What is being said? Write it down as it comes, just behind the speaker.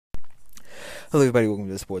Hello, everybody. Welcome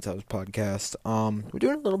to the Sports House Podcast. We're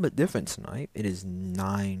doing a little bit different tonight. It is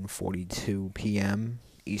 9:42 p.m.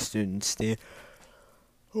 Eastern Standard.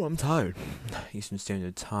 Oh, I'm tired. Eastern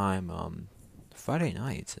Standard Time. Friday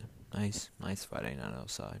night. It's a nice Friday night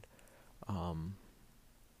outside. But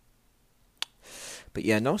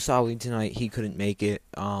yeah, no Solly tonight. He couldn't make it.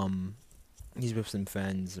 He's with some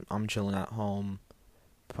friends. I'm chilling at home.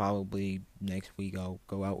 Probably next week I'll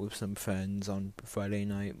go out with some friends on Friday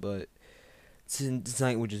night, but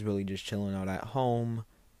tonight we're just really just chilling out at home.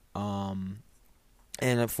 And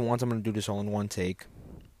for once I'm going to do this all in one take.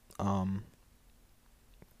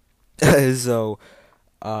 So,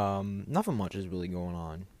 nothing much is really going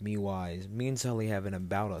on, me-wise. Me and Sully have an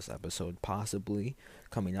About Us episode possibly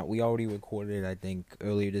coming out. We already recorded it, I think,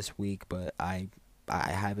 earlier this week, but I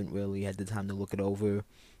haven't really had the time to look it over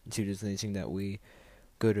and see if there's anything that we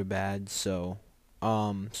good or bad. So,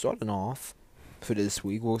 starting off for this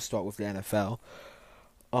week, we'll start with the NFL.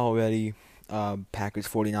 Already, Packers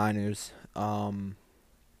 49ers.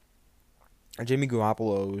 Jimmy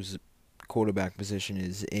Garoppolo's quarterback position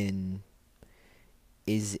is in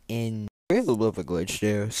we have a little bit of a glitch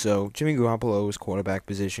there. So Jimmy Garoppolo's quarterback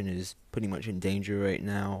position is pretty much in danger right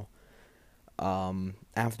now.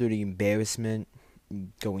 After the embarrassment,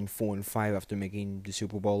 going 4-5 after making the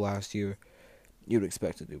Super Bowl last year, you'd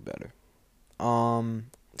expect to do better.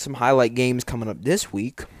 Some highlight games coming up this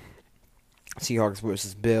week. Seahawks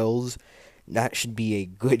versus Bills. That should be a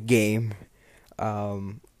good game.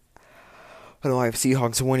 I have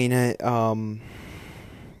Seahawks winning it.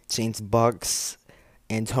 Saints Bucks.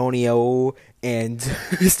 Antonio and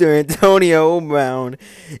Mr. Antonio Brown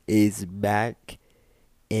is back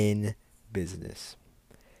in business.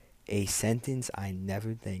 A sentence I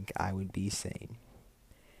never think I would be saying.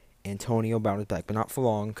 Antonio Brown is back, but not for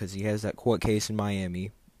long because he has that court case in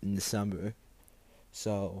Miami in December.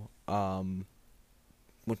 So,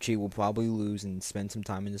 which he will probably lose and spend some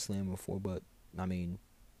time in the slammer for, but, I mean,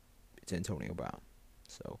 it's Antonio Brown.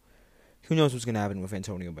 So, who knows what's going to happen with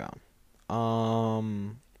Antonio Brown.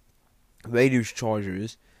 Raiders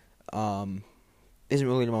Chargers, isn't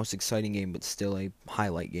really the most exciting game, but still a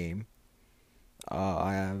highlight game.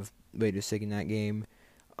 I have Raiders taking that game.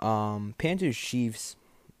 Panthers Chiefs,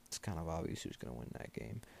 it's kind of obvious who's going to win that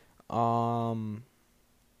game.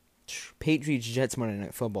 Patriots Jets Monday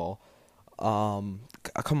Night Football. Come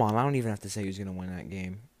on, I don't even have to say who's going to win that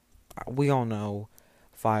game. We all know.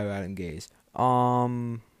 Fire Adam Gase.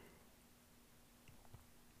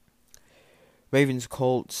 Ravens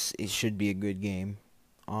Colts, it should be a good game.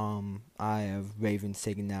 I have Ravens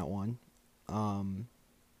taking that one. I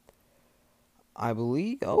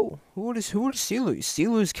believe. Who are the Steelers?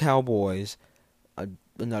 Steelers Cowboys,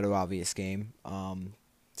 another obvious game.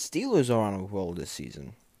 Steelers are on a roll this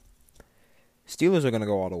season. Steelers are gonna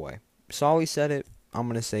go all the way. Solly said it. I'm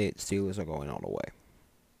gonna say it. Steelers are going all the way.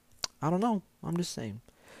 I don't know. I'm just saying.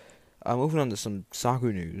 Moving on to some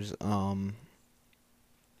soccer news.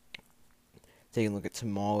 Taking a look at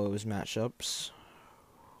tomorrow's matchups.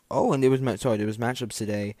 Oh, and there was matchups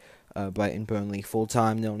today. Brighton Burnley full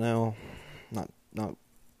time 0-0. Not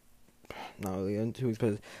really too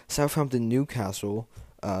expensive. Southampton Newcastle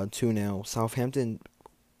 2-0. Southampton.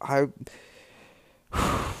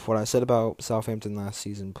 What I said about Southampton last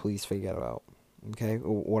season, please forget about. Okay,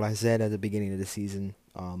 what I said at the beginning of the season.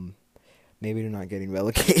 Maybe they're not getting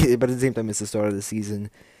relegated, but at the same time, it's the start of the season.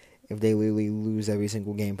 If they literally lose every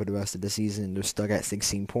single game for the rest of the season, they're stuck at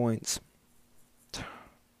 16 points.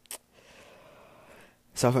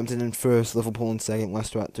 Southampton in first, Liverpool in second,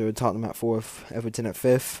 Leicester at third, Tottenham at fourth, Everton at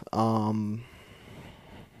fifth. I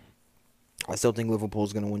still think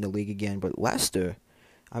Liverpool's going to win the league again, but Leicester,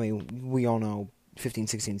 I mean, we all know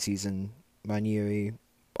 15-16 season, Ranieri,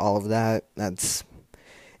 all of that, that's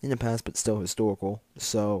in the past, but still historical.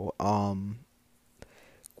 So,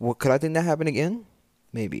 could I think that happen again?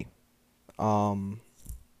 Maybe. Do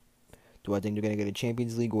I think they're going to get a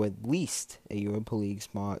Champions League or at least a Europa League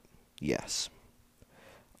spot? Yes.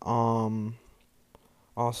 Arsenal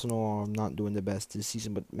are not doing the best this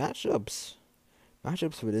season, but matchups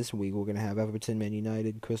for this week, we're going to have Everton, Man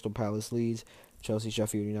United, Crystal Palace, Leeds, Chelsea,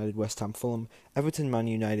 Sheffield United, West Ham, Fulham. Everton, Man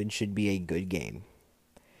United should be a good game.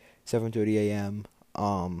 7:30 a.m.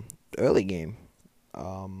 Early game.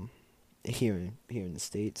 Here in the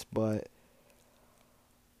States, but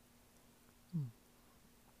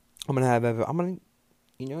I'm gonna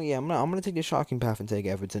take the shocking path and take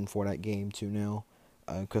Everton for that game 2-0.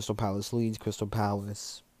 Crystal Palace Leeds, Crystal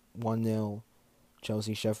Palace 1-0.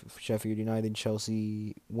 Chelsea Sheffield United,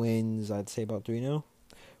 Chelsea wins, I'd say about 3-0.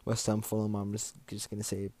 West Ham Fulham, I'm just gonna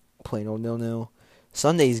say plain old 0-0.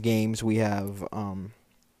 Sunday's games we have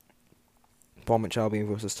Bournemouth Albion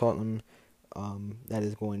versus Tottenham. That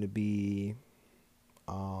is going to be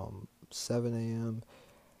 7 a.m.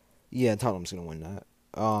 Yeah, Tottenham's gonna win that.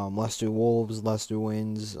 Leicester Wolves. Leicester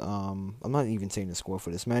wins. I'm not even saying the score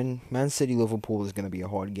for this. Man City Liverpool is gonna be a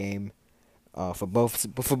hard game. For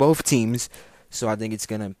both teams. So I think it's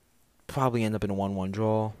gonna probably end up in a 1-1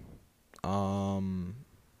 draw.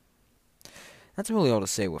 That's really all to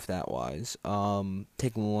say with that wise.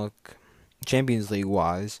 Taking a look, Champions League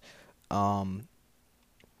wise. Now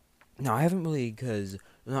I haven't really, because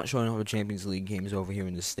I'm not showing all the Champions League games over here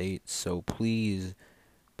in the States. So please,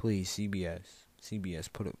 CBS,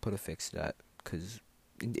 put a fix to that, because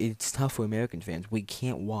it's tough for American fans. We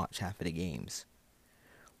can't watch half of the games.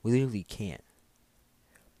 We literally can't.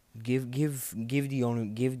 Give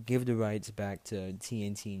the rights back to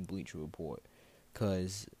TNT and Bleacher Report,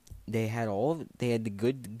 cause they had the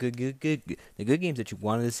good games that you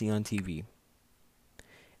wanted to see on TV,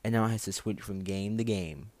 and now it has to switch from game to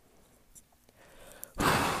game.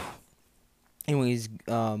 Anyways,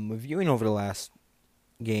 reviewing over the last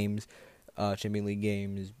games, Champions League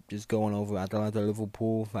games, just going over Atalanta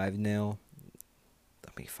Liverpool 5-0.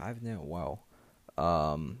 5-0. Wow.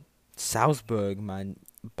 Salzburg,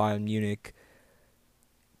 Bayern Munich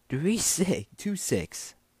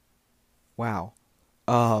 2-6. Wow.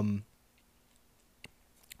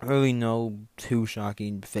 Really no too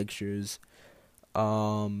shocking fixtures.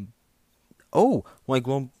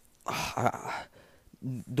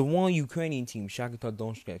 The one Ukrainian team, Shakhtar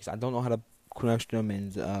Donetsk. I don't know how to pronounce them,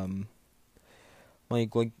 and I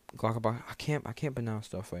can't pronounce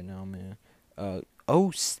stuff right now, man.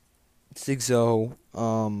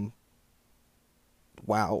 6-0.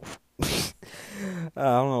 Wow. I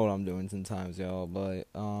don't know what I'm doing sometimes, y'all, but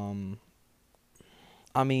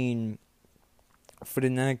I mean, for the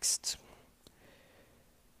next.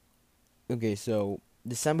 Okay, so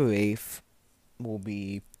December 8th will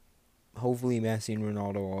be. Hopefully, Messi and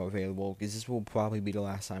Ronaldo are available, because this will probably be the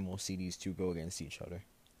last time we'll see these two go against each other.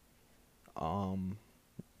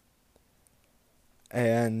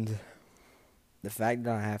 And the fact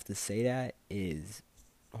that I have to say that is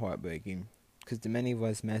heartbreaking, because to many of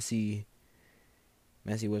us, Messi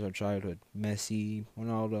was our childhood. Messi,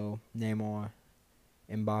 Ronaldo, Neymar,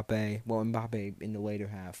 Mbappe. Well, Mbappe in the later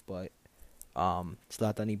half, but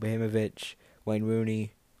Zlatan Ibrahimovic, Wayne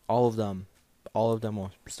Rooney, all of them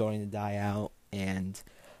are starting to die out and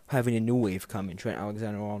having a new wave coming. Trent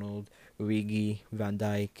Alexander-Arnold, Origi, Van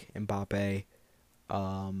Dijk, Mbappe.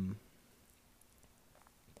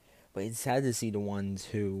 But it's sad to see the ones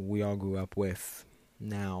who we all grew up with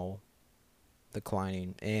now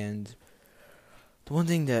declining. And the one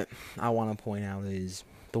thing that I want to point out is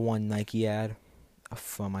the one Nike ad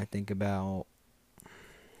from, I think, about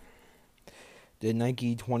the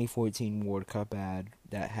Nike 2014 World Cup ad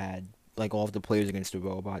that had like all of the players against the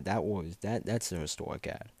robot. That's a historic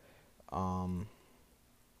ad. I'm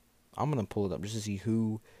gonna pull it up just to see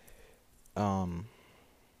who. Not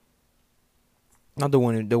the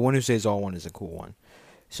one who says all one is a cool one.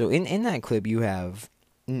 So in that clip you have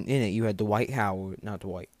in it you had Tim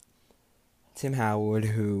Howard,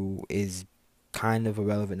 who is kind of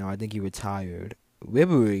irrelevant now. I think he retired.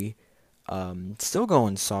 Ribery, still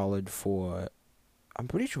going solid for. I'm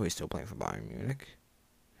pretty sure he's still playing for Bayern Munich.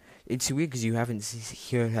 It's weird because you haven't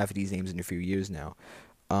heard half of these names in a few years now.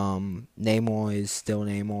 Neymar is still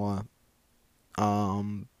Neymar.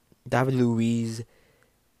 David Luiz,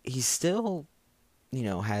 he's still,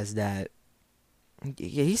 has that.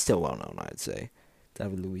 Yeah, he's still well known, I'd say.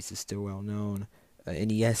 David Luiz is still well known.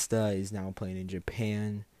 Iniesta is now playing in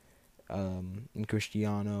Japan. And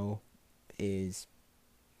Cristiano is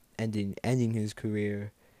ending his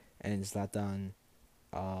career, and Zlatan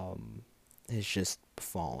has just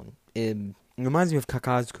fallen. It reminds me of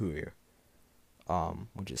Kaká's career,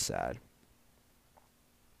 which is sad.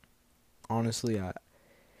 Honestly,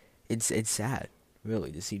 it's sad,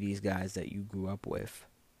 really, to see these guys that you grew up with,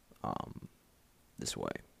 this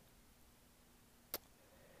way.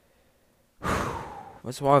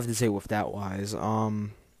 That's all I have to say with that wise.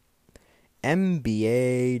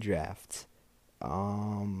 NBA draft. So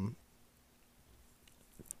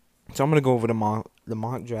I'm gonna go over the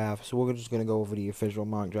mock draft. So we're just gonna go over the official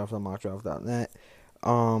mock draft on mockdraft.net.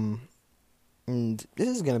 And this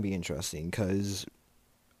is gonna be interesting because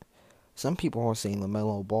some people are saying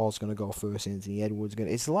LaMelo Ball's gonna go first, Anthony Edwards gonna.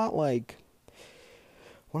 It's a lot like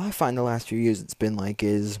what I find the last few years. It's been like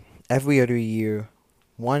is every other year,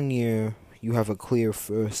 1 year you have a clear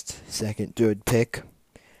first, second, third pick.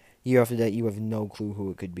 Year after that, you have no clue who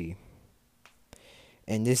it could be.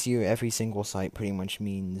 And this year, every single site pretty much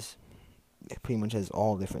has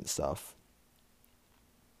all different stuff.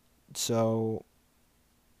 So,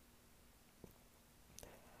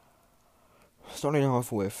 starting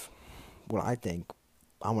off with what I think,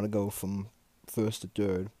 I'm going to go from first to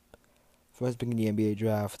third. First pick in the NBA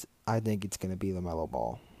draft, I think it's going to be LaMelo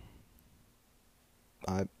Ball.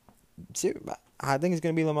 I think it's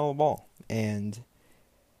going to be LaMelo Ball. And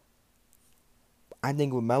I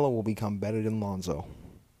think LaMelo will become better than Lonzo.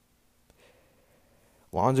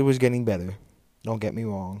 Lonzo is getting better. Don't get me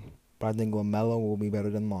wrong. But I think LaMelo will be better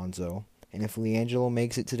than Lonzo. And if LiAngelo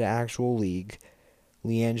makes it to the actual league, I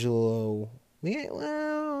think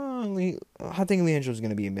LiAngelo's going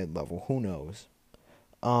to be a mid-level. Who knows?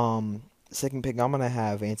 Second pick, I'm going to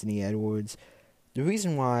have Anthony Edwards. The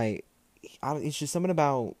reason why, it's just something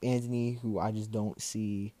about Anthony who I just don't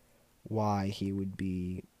see why he would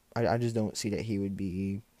be. I just don't see that he would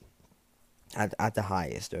be at the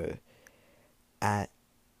highest, or I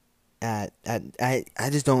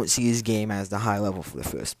just don't see his game as the high level for the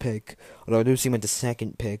first pick. Although I do see him at the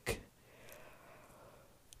second pick.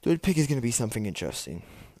 Third pick is going to be something interesting.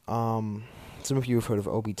 Some of you have heard of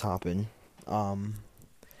Obi Toppin.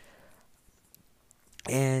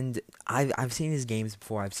 And I've seen his games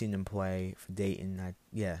before. I've seen him play for Dayton.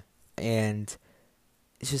 And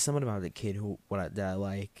it's just something about the kid that I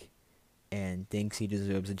like, and thinks he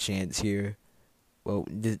deserves a chance here. Well,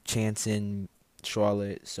 the chance in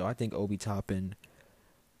Charlotte. So I think Obi Toppin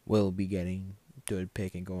will be getting third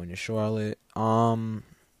pick and going to Charlotte. One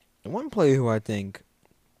player who I think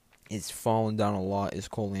is falling down a lot is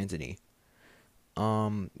Cole Anthony.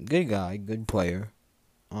 Good guy, good player.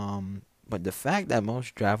 But the fact that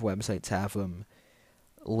most draft websites have him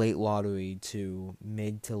late lottery to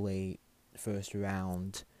mid to late first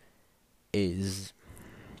round is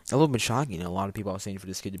a little bit shocking. A lot of people are saying for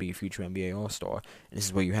this kid to be a future NBA All-Star, and this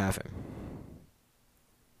is where you have him.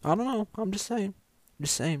 I don't know. I'm just saying.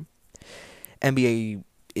 NBA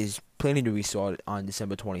is planning to restart on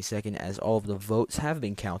December 22nd, as all of the votes have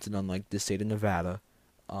been counted, unlike the state of Nevada.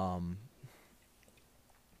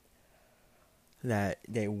 That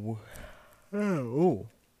they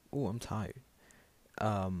I'm tired.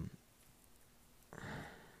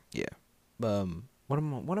 Yeah. What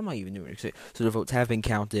am I even doing? So the votes have been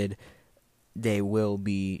counted. They will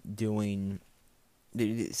be doing.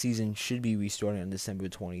 The season should be restarting on December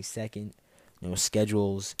 22nd. No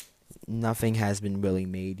schedules. Nothing has been really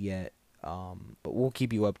made yet. But we'll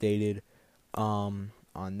keep you updated on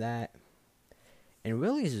that. And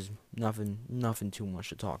really, it's just nothing too much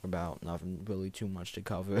to talk about. Nothing really too much to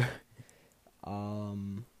cover. I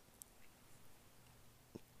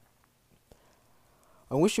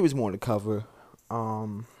wish there was more to cover. I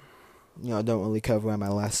don't really cover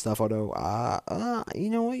MLS stuff, although, you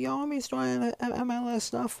know what, y'all want me to start MLS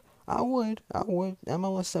stuff? I would.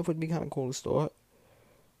 MLS stuff would be kind of cool to start.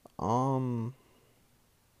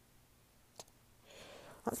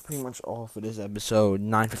 That's pretty much all for this episode.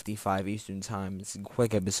 9:55 Eastern Time. It's a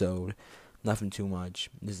quick episode. Nothing too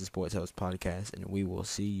much. This is the Sports House Podcast, and we will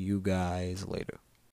see you guys later.